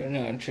 Yeah, true.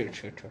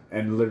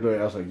 And literally,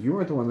 I was like, you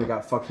weren't the one that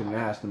got fucked in the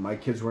ass, and my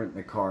kids weren't in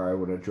the car, I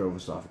would have drove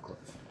us off a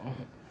cliff.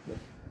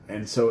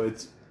 And so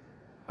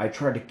I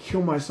tried to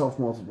kill myself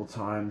multiple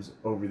times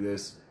over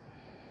this,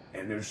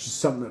 And it was just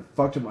something that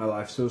fucked up my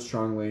life so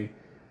strongly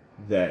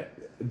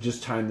that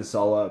just tying this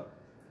all up,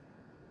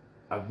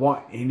 I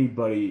want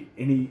anybody,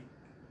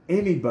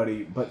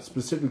 but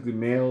specifically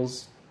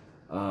males.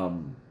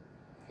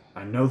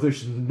 I know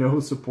there's no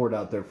support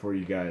out there for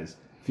you guys.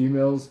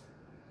 Females,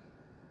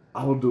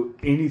 I will do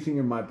anything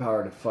in my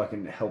power to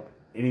fucking help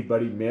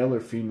anybody, male or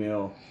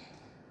female.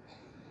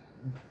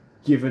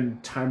 Given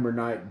time or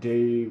night,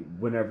 day,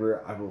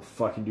 whenever, I will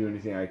fucking do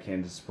anything I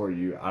can to support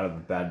you out of a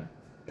bad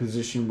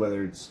position,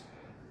 whether it's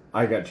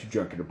I got too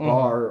drunk at a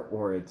bar,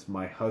 or it's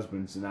my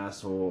husband's an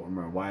asshole, or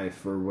my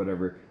wife, or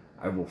whatever.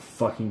 I will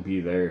fucking be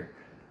there.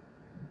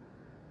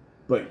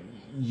 But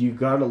you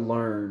gotta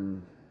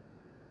learn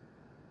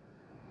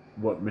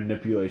what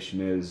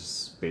manipulation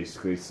is,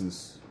 basically,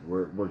 since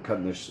we're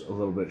cutting this a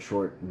little bit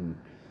short. And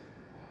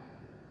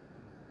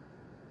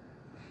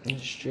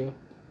it's true.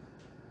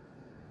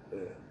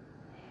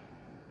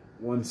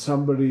 When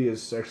somebody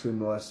is sexually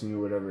molesting you,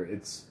 or whatever,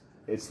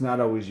 it's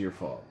not always your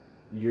fault.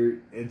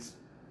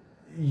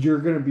 You're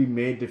gonna be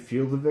made to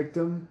feel the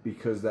victim,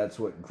 because that's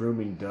what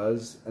grooming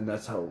does, and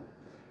that's how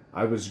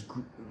I was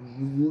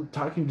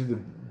talking to the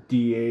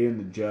DA and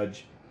the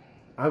judge.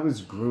 I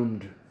was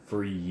groomed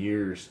for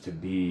years to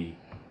be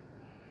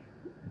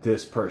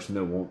this person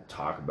that won't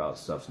talk about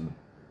stuff and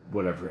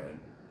whatever. And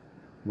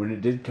when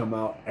it did come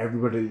out,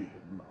 everybody,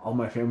 all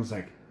my family was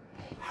like,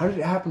 "How did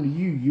it happen to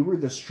you? You were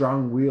the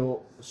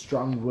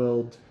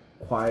strong-willed,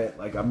 quiet,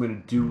 like, I'm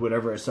gonna do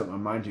whatever I set my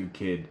mind to,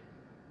 kid."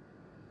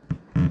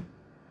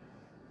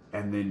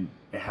 And then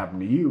it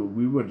happened to you.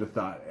 We would have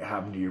thought it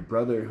happened to your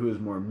brother, who is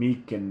more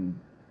meek and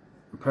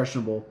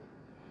impressionable.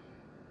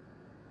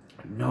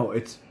 No,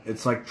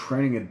 it's like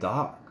training a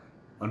dog.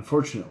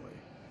 Unfortunately,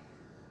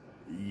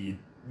 you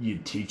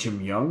teach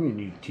him young, and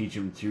you teach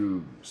him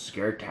through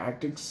scare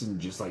tactics, and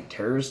just like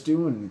terrorists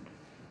do, and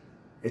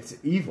it's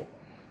evil.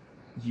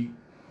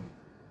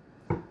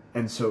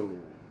 And so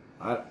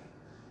I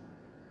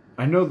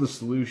know the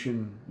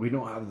solution. We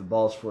don't have the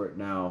balls for it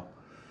now,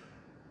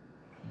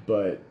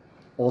 but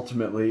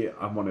ultimately,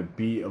 I want to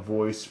be a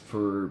voice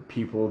for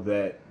people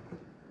that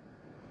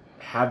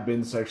have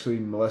been sexually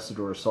molested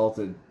or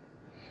assaulted,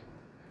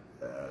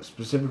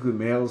 specifically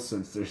males,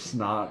 since there's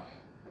not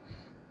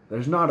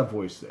a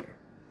voice there.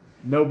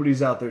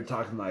 Nobody's out there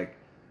talking like,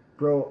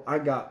 "Bro, I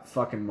got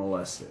fucking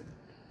molested."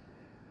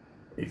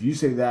 If you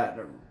say that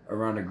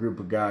around a group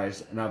of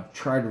guys, and I've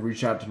tried to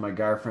reach out to my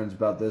guy friends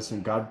about this,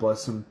 and God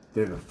bless them,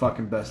 they're the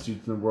fucking best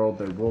dudes in the world.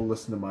 They will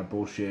listen to my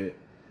bullshit,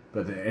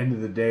 but at the end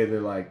of the day,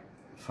 they're like,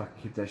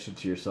 "Fucking keep that shit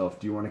to yourself.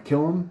 Do you want to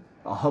kill him?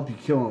 I'll help you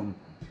kill him.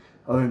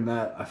 Other than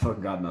that, I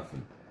fucking got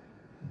nothing."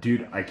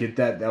 Dude, I get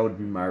that. That would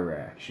be my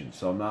reaction.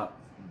 So I'm not...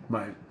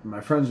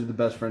 My friends are the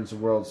best friends in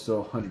the world,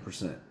 still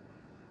 100%.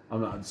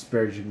 I'm not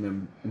disparaging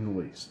them in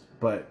the least.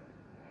 But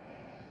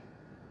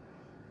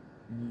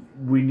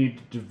we need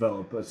to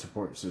develop a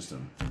support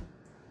system.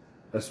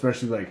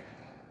 Especially, like,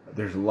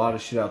 there's a lot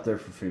of shit out there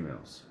for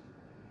females.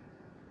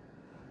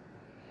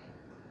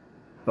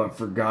 But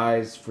for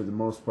guys, for the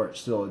most part,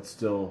 it's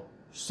still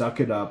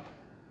suck it up,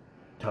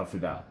 tough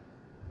it out.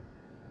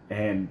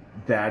 And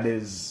that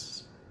is...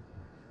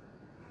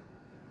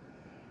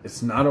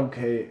 It's not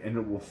okay, and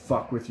it will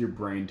fuck with your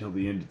brain till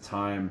the end of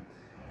time.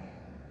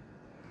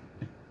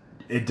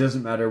 It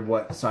doesn't matter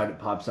what side it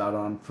pops out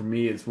on. For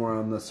me, it's more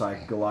on the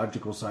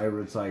psychological side,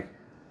 where it's like,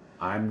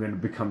 I'm going to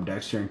become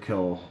Dexter and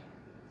kill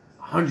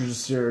hundreds of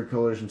serial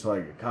killers until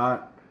I get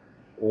caught,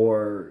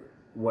 or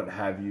what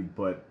have you.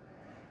 But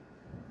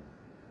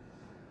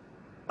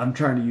I'm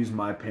trying to use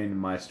my pain and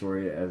my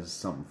story as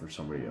something for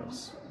somebody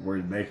else,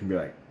 where they can be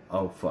like,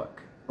 "Oh,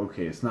 fuck.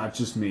 Okay, it's not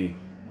just me.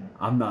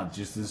 I'm not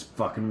just this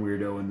fucking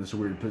weirdo in this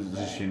weird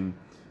position.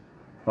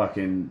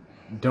 Fucking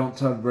don't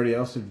tell everybody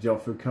else if you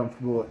don't feel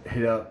comfortable.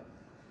 Hit up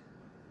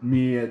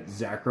me at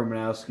Zach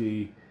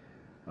Romanowski,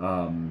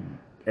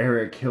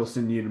 Eric, he'll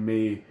send you to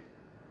me.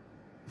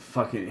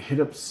 Fucking hit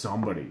up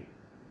somebody.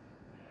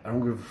 I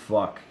don't give a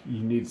fuck. You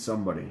need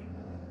somebody.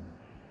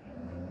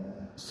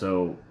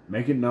 So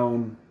make it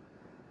known.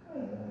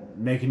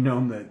 Make it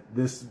known that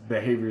this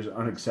behavior is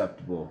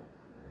unacceptable.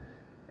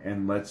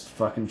 And let's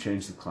fucking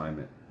change the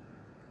climate.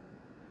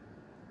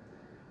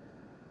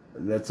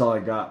 That's all I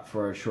got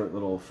for a short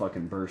little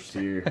fucking burst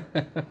here.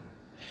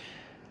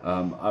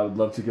 I would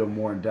love to go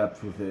more in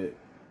depth with it.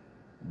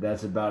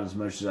 That's about as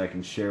much as I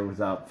can share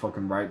without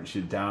fucking writing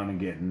shit down and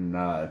getting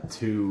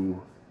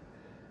too...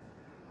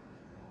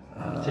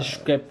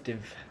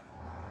 descriptive.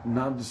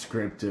 Not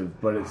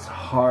descriptive, but it's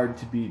hard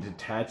to be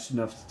detached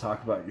enough to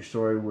talk about your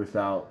story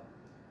without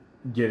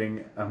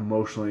getting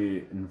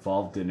emotionally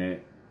involved in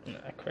it.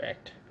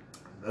 Correct.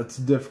 That's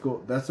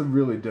difficult. That's a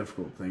really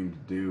difficult thing to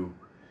do.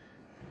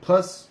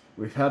 Plus,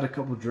 we've had a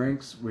couple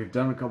drinks. We've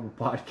done a couple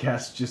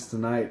podcasts just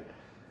tonight.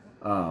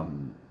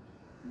 None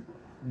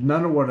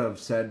of what I've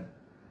said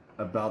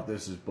about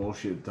this is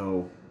bullshit,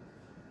 though.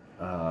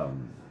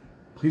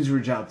 Please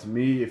reach out to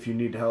me if you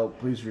need help.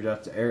 Please reach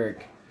out to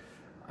Eric.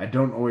 I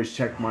don't always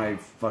check my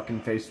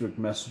fucking Facebook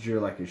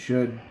Messenger like I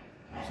should.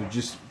 So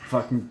just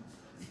fucking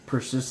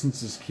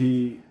persistence is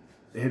key.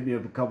 hit me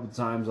up a couple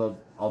times.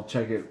 I'll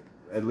check it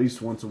at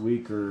least once a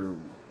week or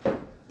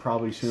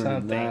probably sooner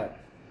than that.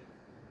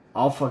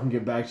 I'll fucking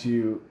get back to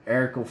you.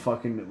 Eric will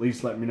fucking at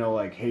least let me know,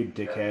 like, hey,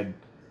 dickhead,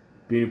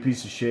 being a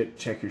piece of shit,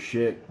 check your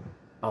shit.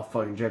 I'll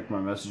fucking check my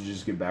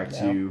messages, get back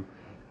to you.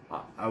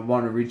 I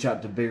want to reach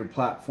out to bigger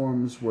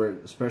platforms where,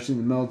 especially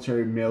in the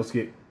military, males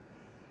get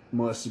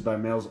molested by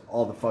males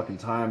all the fucking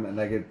time, and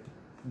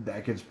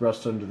that gets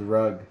brushed under the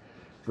rug.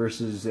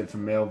 Versus if a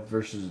male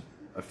versus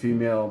a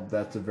female,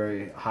 that's a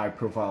very high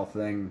profile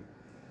thing,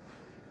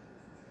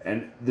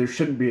 and there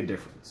shouldn't be a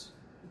difference.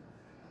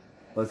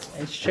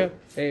 It's true.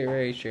 Very,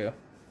 very true.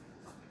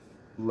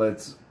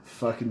 Let's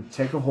fucking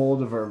take a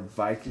hold of our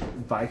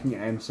Viking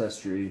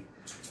ancestry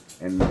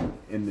and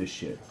in this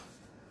shit.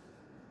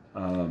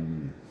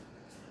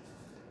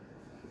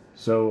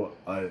 So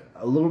a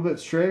little bit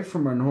stray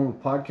from our normal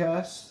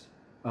podcast,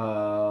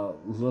 a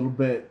little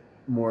bit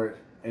more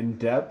in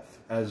depth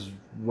as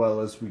well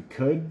as we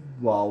could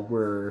while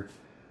we're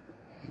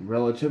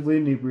relatively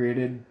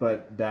inebriated,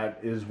 but that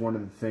is one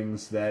of the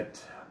things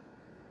that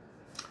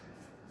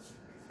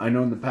I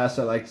know in the past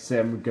I like to say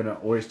I'm going to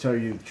always tell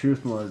you the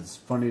truth, well, it's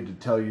funny to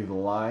tell you the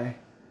lie.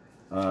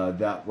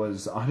 That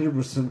was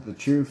 100% the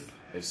truth.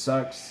 It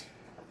sucks.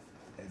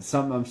 It's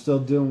something I'm still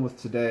dealing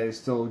with today,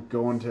 still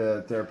going to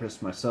a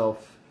therapist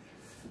myself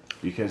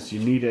because you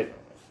need it.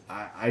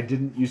 I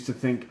didn't used to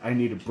think I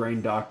need a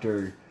brain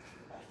doctor,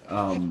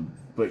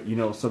 but you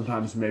know,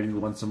 sometimes maybe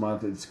once a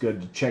month it's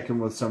good to check in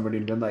with somebody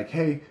and be like,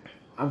 hey,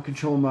 I'm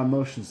controlling my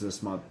emotions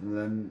this month. And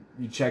then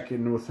you check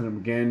in with them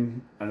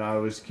again, and I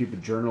always keep a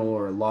journal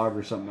or a log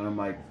or something, and I'm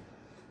like,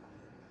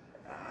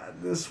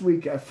 this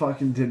week I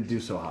fucking didn't do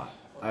so hot.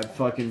 I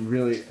fucking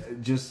really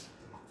just...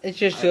 It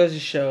just goes to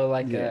show,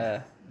 like,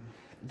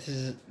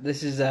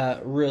 this is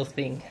a real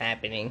thing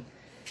happening.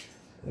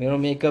 We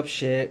don't make up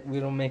shit. We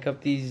don't make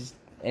up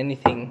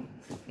anything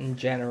in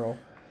general.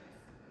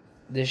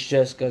 This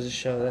just goes to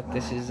show that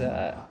this is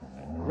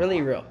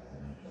really real.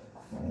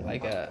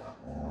 Like,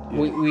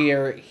 we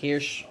are here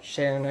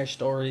sharing our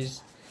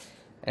stories,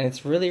 and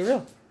it's really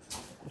real.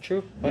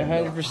 True.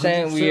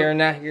 100%. We are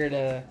not here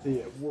to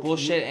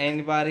bullshit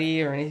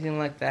anybody or anything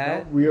like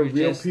that. No, we are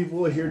real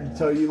people here to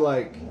tell you,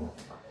 like,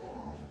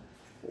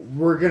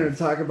 we're going to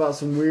talk about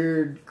some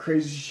weird,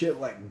 crazy shit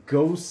like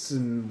ghosts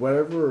and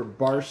whatever, or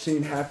bar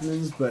scene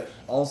happenings, but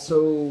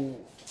also...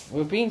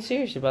 We're being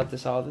serious about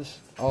this, all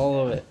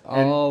of it.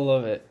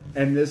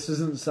 And this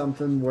isn't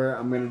something where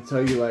I'm going to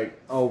tell you,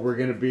 like, oh, we're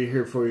going to be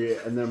here for you,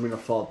 and then I'm going to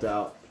fault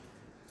out.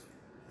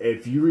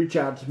 If you reach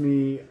out to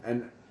me,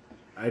 and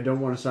I don't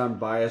want to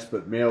sound biased,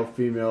 but male,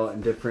 female,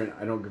 indifferent,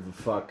 I don't give a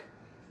fuck,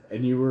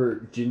 and you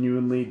were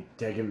genuinely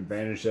taken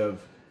advantage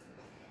of,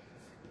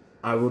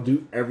 I will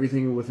do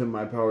everything within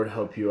my power to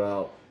help you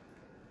out.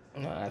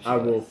 No,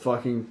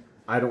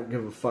 I don't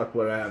give a fuck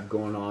what I have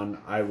going on.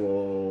 I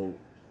will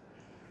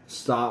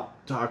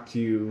stop, talk to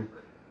you,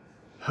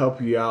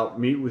 help you out,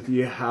 meet with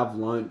you, have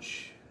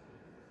lunch,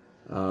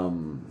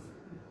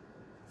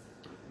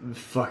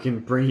 fucking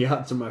bring you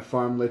out to my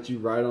farm, let you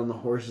ride on the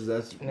horses.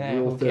 That's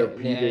real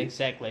therapeutic. Yeah,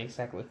 exactly.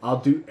 I'll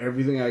do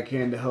everything I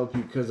can to help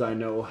you because I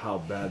know how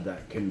bad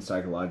that can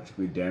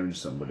psychologically damage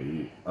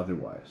somebody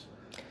otherwise.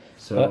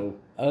 So,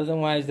 but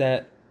otherwise,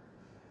 that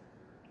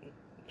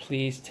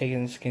please take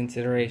into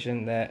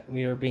consideration that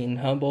we are being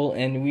humble,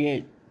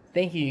 and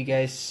thank you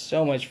guys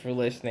so much for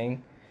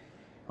listening.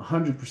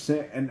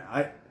 100%. And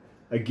I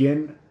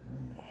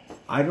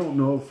don't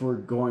know if we're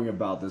going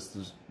about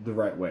this the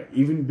right way.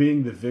 Even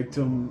being the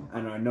victim,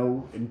 and I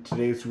know in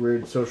today's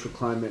weird social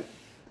climate,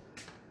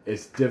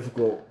 it's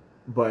difficult,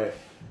 but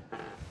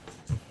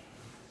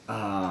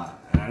I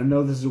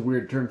know this is a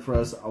weird turn for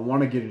us. I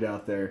want to get it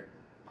out there.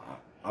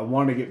 I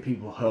want to get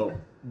people help,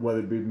 whether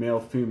it be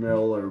male,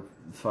 female, or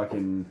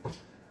fucking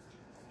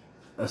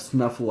a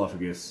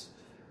snuffleupagus.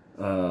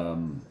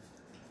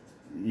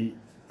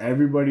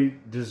 Everybody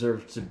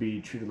deserves to be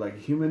treated like a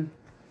human.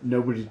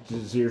 Nobody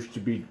deserves to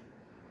be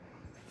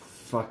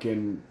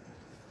fucking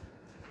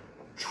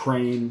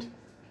trained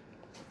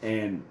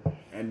and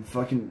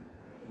fucking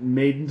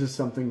made into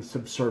something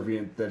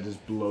subservient that is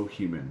below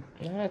human.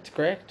 Yeah, that's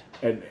correct.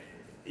 And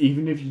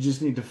even if you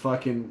just need to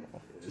fucking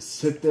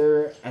sit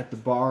there at the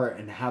bar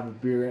and have a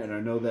beer, and I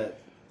know that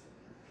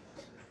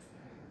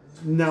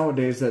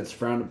nowadays that's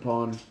frowned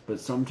upon, but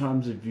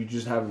sometimes if you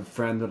just have a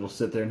friend that'll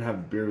sit there and have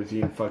a beer with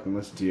you and fucking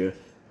listen to you,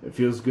 it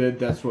feels good.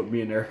 That's what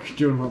me and Eric are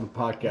doing on the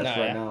podcast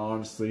now,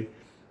 honestly.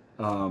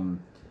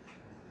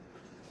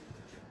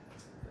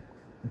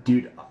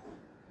 Dude,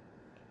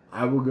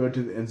 I will go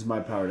to the ends of my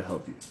power to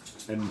help you.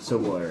 And so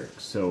will Eric.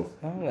 So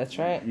that's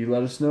right. You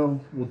let us know.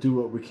 We'll do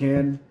what we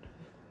can.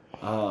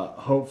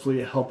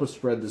 Hopefully help us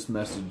spread this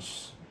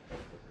message.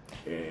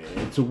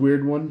 It's a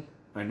weird one,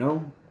 I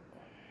know.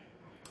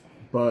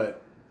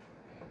 But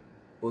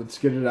let's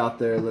get it out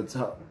there. Let's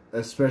help.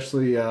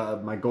 Especially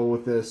my goal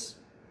with this,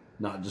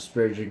 not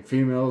disparaging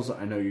females.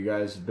 I know you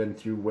guys have been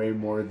through way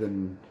more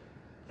than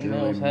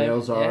generally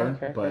males are,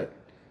 but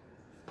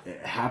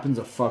it happens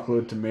a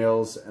fuckload to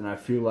males, and I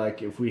feel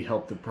like if we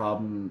help the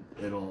problem,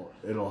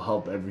 it'll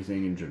help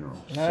everything in general.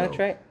 No, that's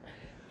right.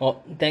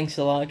 Well, thanks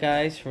a lot,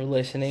 guys, for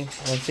listening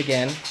once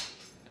again.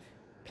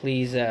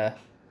 Please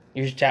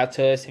reach out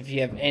to us if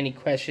you have any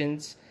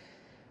questions.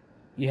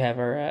 You have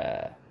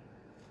our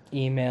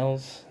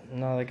emails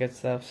and all that good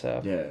stuff.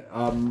 So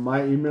yeah,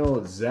 my email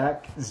is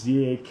Zach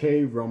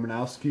ZAK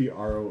Romanowski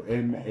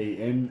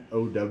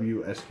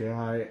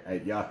ROMANOWSKI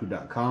at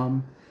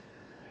yahoo.com.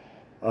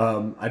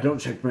 I don't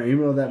check my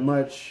email that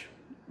much.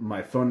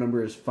 My phone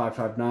number is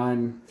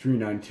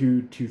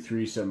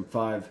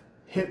 559-392-2375.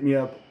 Hit me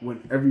up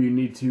whenever you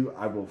need to.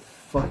 I will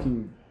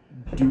fucking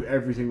do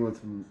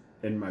everything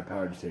in my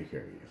power to take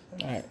care of you.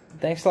 all right,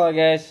 thanks a lot,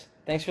 guys.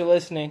 Thanks for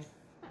listening.